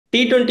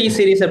T20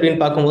 series அப்படின்னு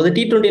பார்க்கும்போது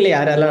T20ல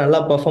யாரெல்லாம் நல்லா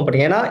பெர்ஃபார்ம்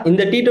பண்ணீங்க? ஏன்னா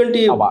இந்த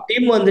T20 ஆமா.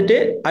 டீம் வந்துட்டு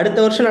அடுத்த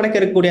வருஷம் நடக்க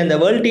இருக்கக்கூடிய அந்த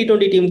வேர்ல்ட்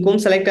T20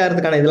 டீமுக்கும் செலக்ட்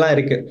ஆகிறதுக்கான இதெல்லாம்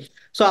இருக்கு.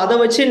 ஸோ அதை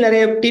வச்சு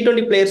நிறைய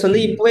T20 பிளேயர்ஸ்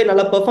வந்து இப்பவே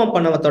நல்லா பெர்ஃபார்ம்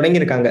பண்ண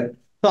தொடங்கியிருக்காங்க.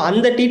 ஸோ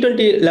அந்த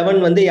T20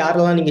 11 வந்து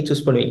யாரெல்லாம் நீங்க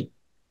சூஸ் பண்ணுவீங்க?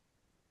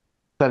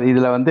 சார்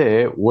இதுல வந்து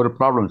ஒரு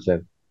ப்ராப்ளம்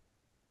சார்.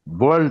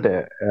 வேர்ல்டு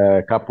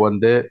கப்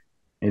வந்து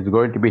is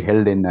going to be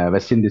held in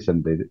west Indies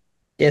அந்த இது.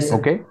 Yes sir.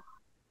 Okay.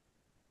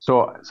 So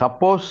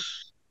suppose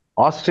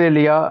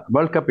Australia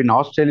world cup in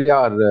Australia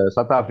R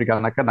south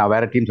ஆப்பிரிக்கானாக்கா நான்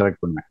வேற டீம்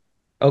செலக்ட் பண்ணுவேன்.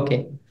 Okay.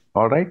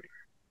 Alright.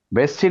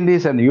 West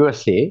Indies and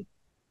USA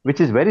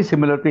which is very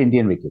similar to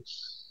Indian wickets.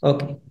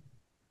 Okay.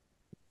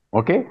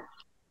 Okay.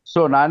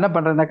 So நான் என்ன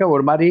பண்றேன்னாக்கா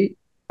ஒரு மாதிரி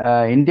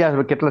India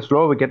விக்கெட்ல slow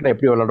விக்கெட்ல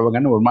எப்படி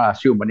விளையாடுவாங்கன்னு ஒரு மாதிரி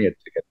அசியூம் பண்ணி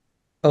எடுத்துருக்கேன்.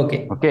 Okay.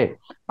 Okay.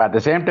 At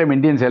the same time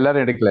Indians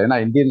எல்லாரும் எடுக்கல. ஏன்னா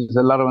இந்தியன்ஸ்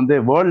எல்லாரும் வந்து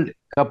வேர்ல்டு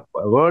கப்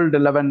வேர்ல்டு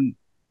 11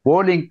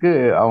 போலிங்க்கு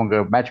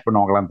அவங்க மேட்ச்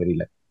பண்ணுவாங்களான்னு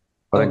தெரியல.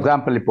 ஃபார்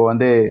எக்ஸாம்பிள் இப்போ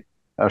வந்து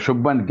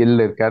சுப்மன்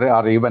கில் இருக்காரு,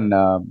 ஆர் ஈவன்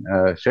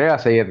ஸ்ரேயா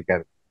ஐயர்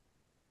இருக்காரு.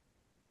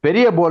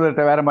 பெரிய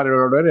போலர்கிட்ட வேற மாதிரி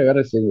விளையாடுவாரு,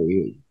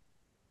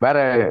 வேற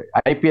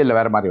ஐபிஎல்ல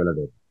வேற மாதிரி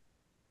விளையாடுவாரு.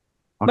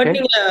 பட்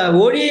நீங்க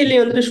ஓடிஐல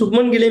வந்துட்டு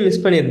சுப்மன் கில்லே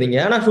மிஸ் பண்ணிருந்தீங்க.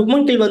 ஆனா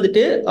சுப்மன் கில்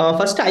வந்துட்டு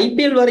ஃபர்ஸ்ட்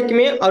ஐபிஎல்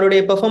வரைக்குமே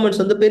அவருடைய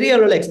பெர்ஃபார்மன்ஸ் வந்து பெரிய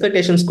அளவுல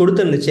எக்ஸ்பெக்டேஷன்ஸ்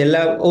கொடுத்துருந்துச்சு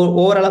எல்லா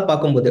ஓவராலா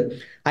பார்க்கும்போது.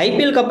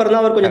 ஐபிஎல்க்கு அப்புறம்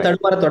தான் அவர் கொஞ்சம்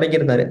தடுமாற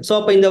தொடங்கியிருந்தாரு. சோ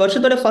அப்ப இந்த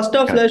வருஷத்தோட ஃபர்ஸ்ட்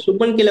ஹாஃப்ல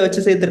சுப்மன் கில்லை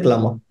வச்சு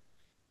சேர்த்திருக்கலாமா?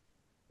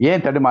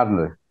 ஏன்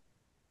தடுமாறுனது?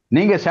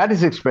 நீங்க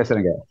ஸ்டாட்டிஸ்டிக்ஸ்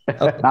பேசுறீங்க.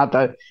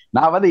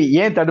 நான் வந்து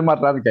ஏன்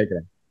தடுமாறுறான்னு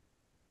கேட்கிறேன்.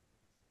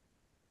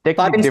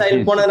 ஃபாரின்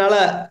சைடு போனதுனால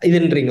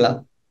இதுன்றீங்களா?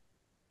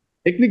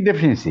 Technique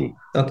deficiency.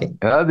 ஓகே.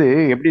 அதாவது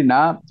எப்படின்னா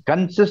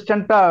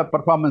கன்சிஸ்டன்டா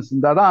பெர்ஃபார்மன்ஸ்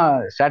இருந்தா தான்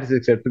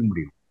ஸ்டாட்டிஸ்டிக்ஸ் எடுத்துக்க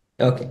முடியும்.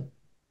 ஓகே.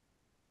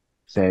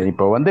 சரி,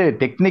 இப்போ வந்து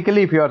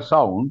technically if you are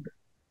sound,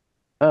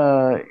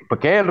 இப்போ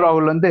கேஎல்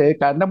ராகுல் வந்து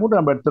கண்ட மூட்டு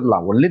நம்ம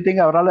எடுத்துடலாம். ஒன்லி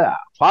திங் அவரால்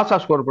ஃபாஸ்டா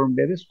ஸ்கோர் பண்ண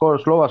முடியாது,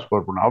 ஸ்லோவா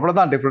ஸ்கோர் பண்ணணும்,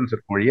 அவ்வளவுதான் டிஃபரன்ஸ்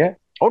இருக்கும். ஒழிய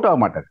அவுட் ஆக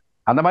மாட்டார்.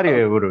 அந்த மாதிரி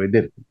ஒரு இது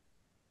இருக்கு.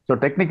 So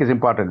technique is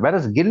important. வேற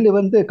கில்லு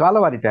வந்து காலை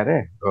வாரிட்டாரு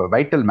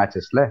வைட்டல்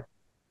மேட்சஸ்ல.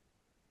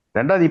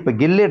 ரெண்டாவது இப்ப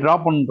கில்லே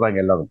டிராப் பண்றாங்க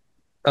எல்லாரும்.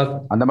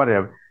 அந்த மாதிரி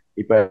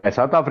இப்ப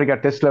சவுத் ஆப்பிரிக்கா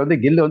டெஸ்ட்ல வந்து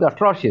கில்லு வந்து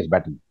அட்ராஷியஸ்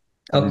பேட்டிங்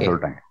அப்படின்னு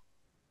சொல்லிட்டாங்க.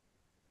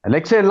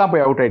 லெக் சைட் எல்லாம்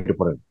போய் அவுட் ஆயிட்டு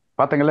போறது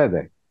பாத்தீங்களா?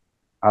 இது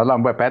அதெல்லாம்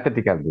ரொம்ப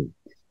பேத்தட்டிக்கா இருந்தது.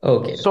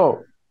 ஸோ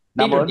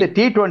நம்ம வந்து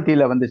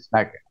T20ல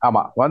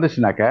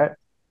வந்துச்சுனாக்க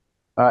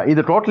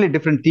இது டோட்டலி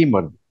டிஃப்ரெண்ட் டீம்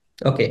வருது.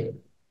 ஓகே.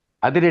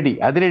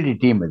 அதிரடி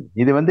டீம் இது.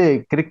 இது வந்து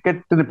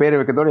கிரிக்கெட்னு பேர்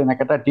வைக்கிறதோட என்ன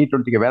கேட்டா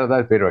T20க்கு வேற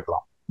ஏதாவது பேர்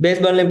வைக்கலாம்.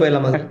 பேஸ்பால்லையும்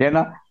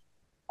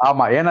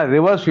போயிடலாமா? ஏன்னா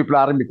ரிவர்ஸ் ஸ்வீப்ல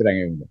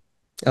ஆரம்பிக்கிறாங்க இவங்க.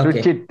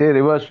 ஸ்விட்ச் இட்டு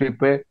ரிவர்ஸ்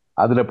ஸ்வீப்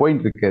அதுல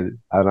போயிட்டு இருக்குது.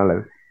 அதனால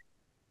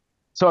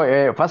ஸோ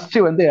ஃபர்ஸ்ட்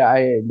வந்து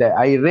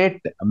ஐ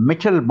rate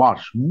Mitchell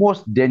Marsh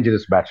most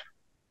dangerous batsman.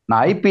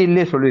 நான்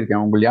ஐபிஎல்லே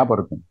சொல்லியிருக்கேன், உங்களுக்கு ஞாபகம்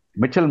இருக்கும்.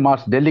 மிச்சல்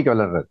மார்ஷ் டெல்லிக்கு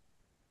விளையாடுறாரு,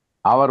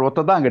 அவர்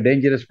ஒருத்ததான் அங்க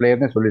டேஞ்சரஸ்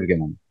பிளேயர்னு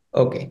சொல்லியிருக்கேன் நான்.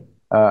 ஓகே.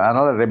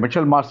 அதனால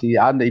மிச்சல் மார்ஷ்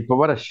அந்த இப்ப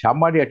வர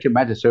ஷமாடி அடிச்சு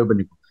மேட்சை சேவ்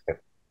பண்ணி கொடுத்துருக்காரு.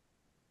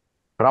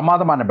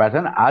 பிரமாதமான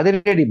பேட்ஸ்மேன்,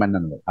 அதிரடி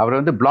மன்னன். அவர்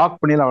வந்து பிளாக்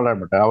பண்ணிலாம் விளையாட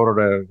மாட்டார்.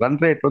 அவரோட ரன்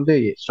ரேட் வந்து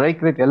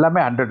ஸ்ட்ரைக் ரேட்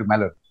எல்லாமே 100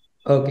 மேல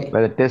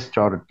இருக்கும். டெஸ்ட்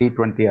ஆர்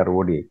T20 ஆர்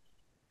ஓடி.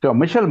 So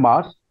Mitchell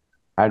Marsh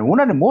and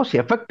one of the most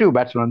effective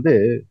batsman வந்து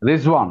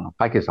ரிஸ்வான்,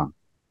 பாகிஸ்தான்.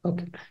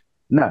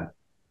 என்ன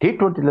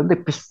T20ல இருந்து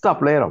பிஸ்தா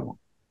பிளேயர் ஆகும்.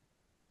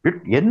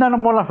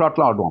 என்னென்னமோலாம்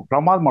ஷாட்லாம் ஆடுவோம்,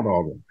 பிரமாதமாக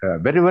ஆடுவோம்.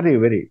 Very very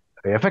very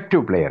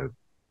effective player.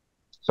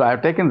 So I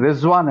taken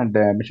Rizwan and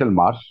Mitchell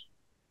Marsh.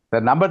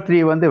 Number 3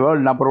 வந்து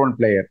வேர்ல்டு நம்பர் 1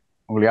 பிளேயர்,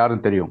 உங்களுக்கு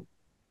யாரும் தெரியும்,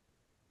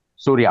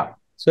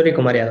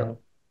 சூரியகுமார் யாதவ்.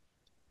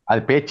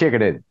 அது பேச்சே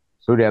கிடையாது,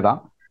 சூர்யா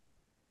தான்.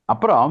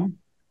 அப்புறம்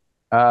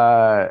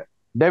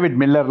டேவிட்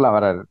மில்லர்லாம்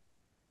வராரு.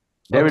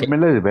 David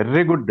Miller is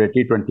very good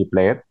T20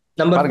 player.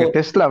 பாருங்க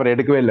டெஸ்ட்ல அவர்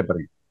எடுக்கவே இல்லை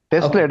பாருங்க.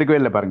 டெஸ்ட்ல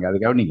எடுக்கவே இல்லை பாருங்க.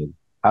 அது கவனிங்க.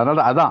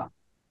 அதனால அதான்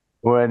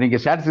நீங்க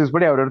ஸ்டாட்டிஸ்டிக்ஸ்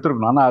படி அவர்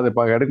எடுத்துருக்கணும். ஆனா அது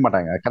எடுக்க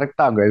மாட்டாங்க.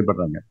 கரெக்டா அவங்க இது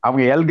பண்றாங்க.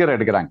 அவங்க எல்கர்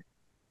எடுக்கிறாங்க.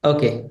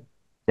 ஓகே.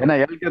 ஏன்னா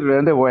எல்கர்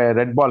வந்து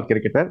red ball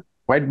cricketer,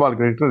 white ball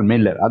cricketer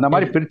Miller. அந்த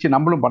மாதிரி பிரிச்சு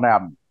நம்மளும்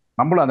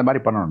அந்த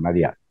மாதிரி பண்ணணும்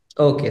நிறைய.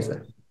 Okay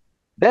sir.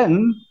 தென்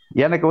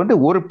எனக்கு வந்து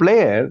ஒரு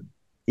பிளேயர்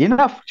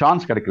இனஃப்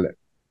சான்ஸ் கிடைக்கல.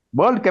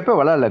 வேர்ல்ட் கப்பே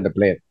விளையாடல இந்த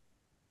பிளேயர்.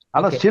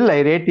 ஆனா still I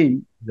rating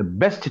the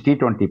best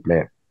T20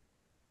 player.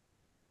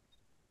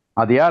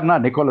 அது யாருன்னா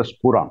நிக்கோலஸ்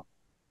பூரான்.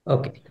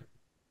 ஓகே.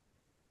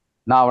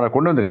 நான் அவரை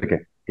கொண்டு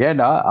வந்திருக்கேன்.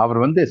 ஏன்னா அவர்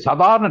வந்து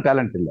சாதாரண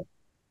டேலண்ட் இல்லை.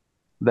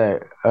 இந்த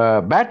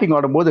பேட்டிங்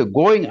ஆடும்போது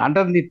கோயிங்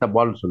அண்டர்நீத் த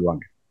பால்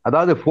சொல்லுவாங்க.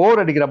 அதாவது 4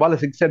 அடிக்கிற பால்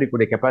 6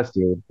 அடிக்கக்கூடிய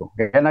கெப்பாசிட்டி இருக்கும்.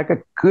 ஏன்னாக்க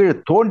கீழே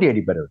தோண்டி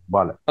அடிப்பார்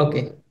பால்.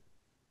 ஓகே.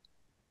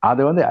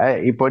 அது வந்து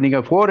இப்போ நீங்க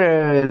 4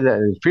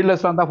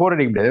 ஃபீல்டர்ஸ் வந்தா 4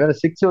 அடிக்க முடியாது. வேற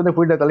 6 வந்து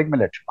ஃபீல்டர் தலைக்கு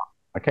மேல அடிச்சுப்பான்.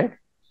 Okay.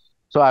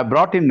 So I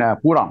brought in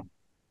பூரான்.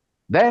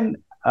 Then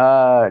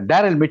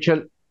Daryl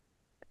Mitchell,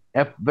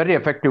 very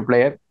effective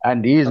player,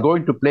 and he is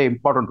going to play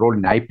important role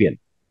in IPL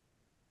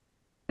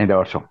இந்த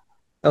வருஷம்.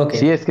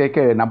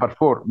 சிஎஸ்கேக்கு நம்பர்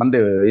 4 வந்து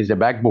is a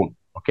backbone.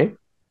 Okay.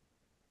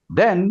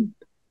 Then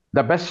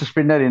the best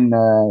spinner in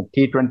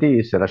T20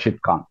 is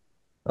Rashid Khan.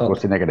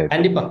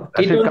 கண்டிப்பா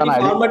T20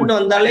 ஃபார்மட்னு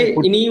வந்தாலே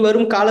இனி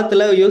வரும்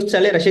காலத்துல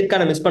யோசிச்சாலே ரஷீத்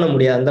கானை miss பண்ண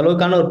முடியாது. அந்த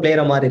அளவுக்கான ஒரு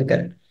பிளேயரா மாறி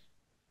இருக்காரு.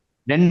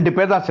 2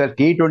 பேர் தான் சார்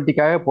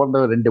T20க்காக பிறந்த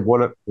 2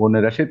 போலர்.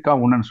 ஒன்னு ரஷீத்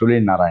கான், இன்னொன்னு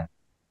Sunil Narayan.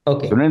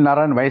 Okay Sunil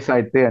Narayan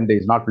வயசாயிட்டு and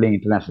is not playing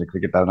international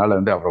cricket, அதனால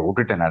வந்து அவரை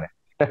விட்டுட்டேன் நான்.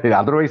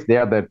 Otherwise they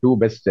are the 2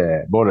 best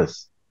bowlers.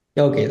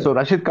 Okay so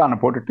Rashid கானை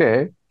போட்டுட்டு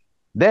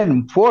தென்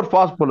 4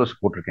 ஃபாஸ்ட் bowlers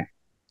போட்டிருக்கேன்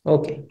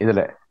ஓகே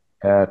இதுல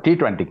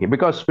T20க்கு.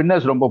 பிகாஸ்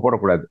ஸ்பின்னர்ஸ் ரொம்ப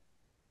போடக்கூடாது,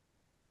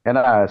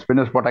 ஏன்னா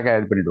ஸ்பின்னர்ஸ் போட்டாக்கா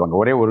இது பண்ணிடுவாங்க.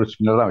 ஒரே ஒரு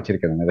ஸ்பின்னர் தான்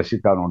வச்சிருக்காங்க,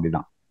 ரஷீத் கான் ஒண்டி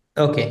தான்.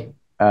 ஓகே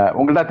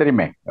உங்களுக்கு தான்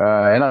தெரியுமே,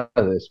 ஏன்னா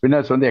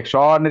ஸ்பின்னர்ஸ் வந்து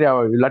எக்ஸ்ட்ரானரி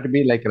இல்லாட்டி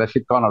be like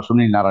Rashid Khan or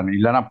Sunil Narayan,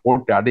 இல்லைன்னா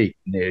போட்டு அடி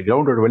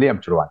கிரவுண்டோட வெளியே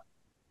அனுப்பிச்சிடுவாங்க.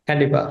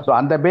 கண்டிப்பா ஸோ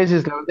அந்த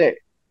பேசிஸ்ல வந்து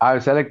ஐ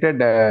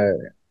selected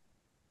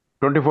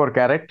 24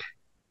 carrot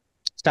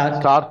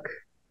Stark,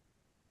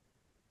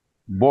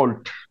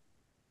 bolt,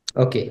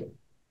 okay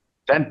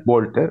tenth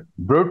bolt,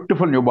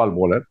 beautiful new ball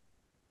bowler.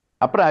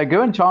 அப்புறம் ஐ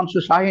given chance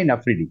to Shaheen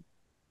Afridi.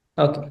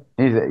 Okay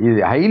is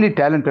highly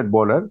talented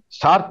bowler.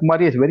 Stark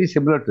மாதிரி is very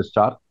similar to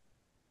Stark,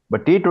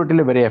 but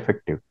T20ல very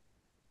effective.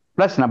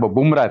 Plus நம்ம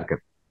பும்ரா இருக்கு,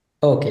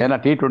 ஓகே ஏன்னா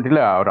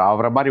T20ல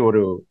அவரை மாதிரி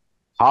ஒரு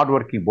ஹார்ட்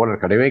ஒர்க்கிங் bowler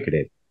கிடையவே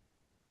கிடையாது.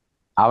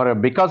 அவர்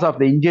because of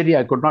the injury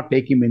I could not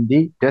take him in the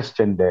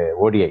test and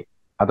ODI.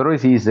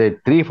 Otherwise is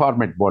 3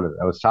 format bowler,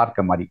 our Stark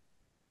மாதிரி.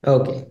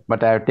 Okay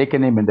But I have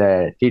taken him in the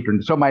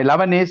T20. So my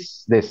 11 is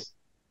this: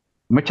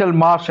 Mitchell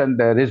Marsh and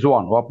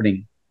Rizwan opening,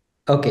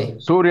 okay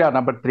Surya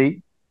number 3,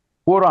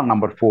 Puran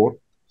number 4,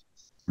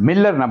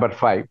 Miller number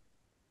 5,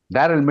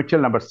 Daryl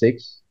Mitchell number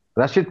 6,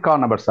 Rashid Khan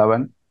number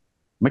 7,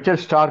 Mitchell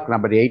Stark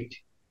number 8,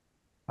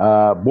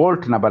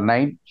 Bolt number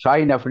 9,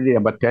 Shaheen Afridi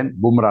number 10,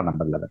 Bumrah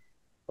number 11.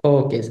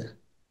 Okay sir.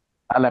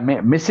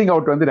 அதில் missing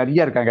out வந்து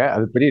நிறைய இருக்காங்க,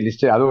 அது பெரிய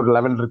list, அது ஒரு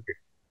level இருக்கு.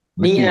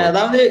 நீங்க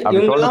அதாவது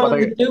இவங்கெல்லாம்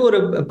வந்துட்டு ஒரு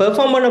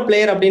பெர்ஃபார்ம் பண்ண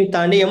பிளேயர் அப்படின்னு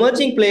தாண்டி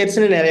எமர்ஜிங்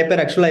பிளேயர்ஸ்னு நிறைய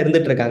பேர் ஆக்சுவலா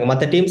இருந்துட்டு இருக்காங்க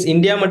மத்த டீம்ஸ்,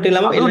 இந்தியா மட்டும்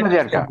இல்லாம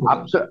நிறைய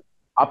இருக்காங்க.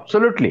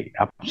 அப்சல்யூட்லி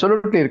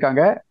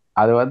இருக்காங்க.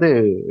 அது வந்து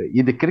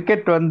இது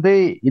கிரிக்கெட் வந்து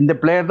இந்த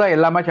பிளேயர் தான்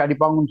எல்லா மேட்ச்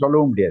அடிப்பாங்கன்னு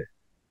சொல்லவும் முடியாது.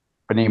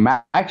 இப்போ நீங்க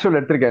மேக்ஸ்வெல்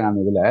எடுத்திருக்கேன்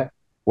நான் இதுல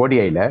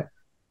ஓடிஐல.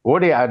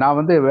 நான்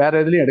வந்து வேற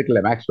எதுலையும்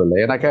எடுக்கல மேக்ஸ்வெல்,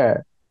 எனக்கு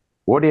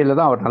ஓடிஐல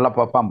தான் அவர் நல்லா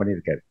பர்ஃபார்ம்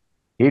பண்ணியிருக்காரு.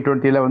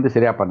 T20ல வந்து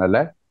சரியா பண்ணல,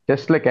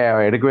 டெஸ்ட்ல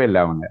எடுக்கவே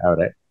இல்லை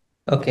அவரை.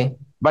 ஓகே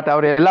பட்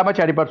அவர் எல்லா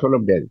மேட்ச் அடிப்பார் சொல்ல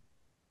முடியாது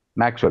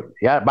மேக்ஸ்வெல்.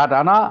 பட்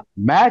ஆனா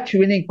மேட்ச்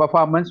வினிங்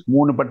பெர்ஃபார்மன்ஸ்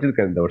 3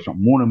 பண்ணிருக்காரு இந்த வருஷம்,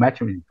 3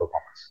 மேட்ச் வினிங்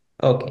பெர்ஃபார்மன்ஸ்.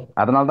 ஓகே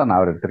அதனால தான் நான்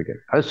அவர்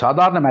எடுத்திருக்கேன். அது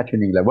சாதாரண மேட்ச்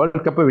வினிங்ல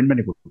வேர்ல்ட் கப்பை வின்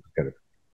பண்ணி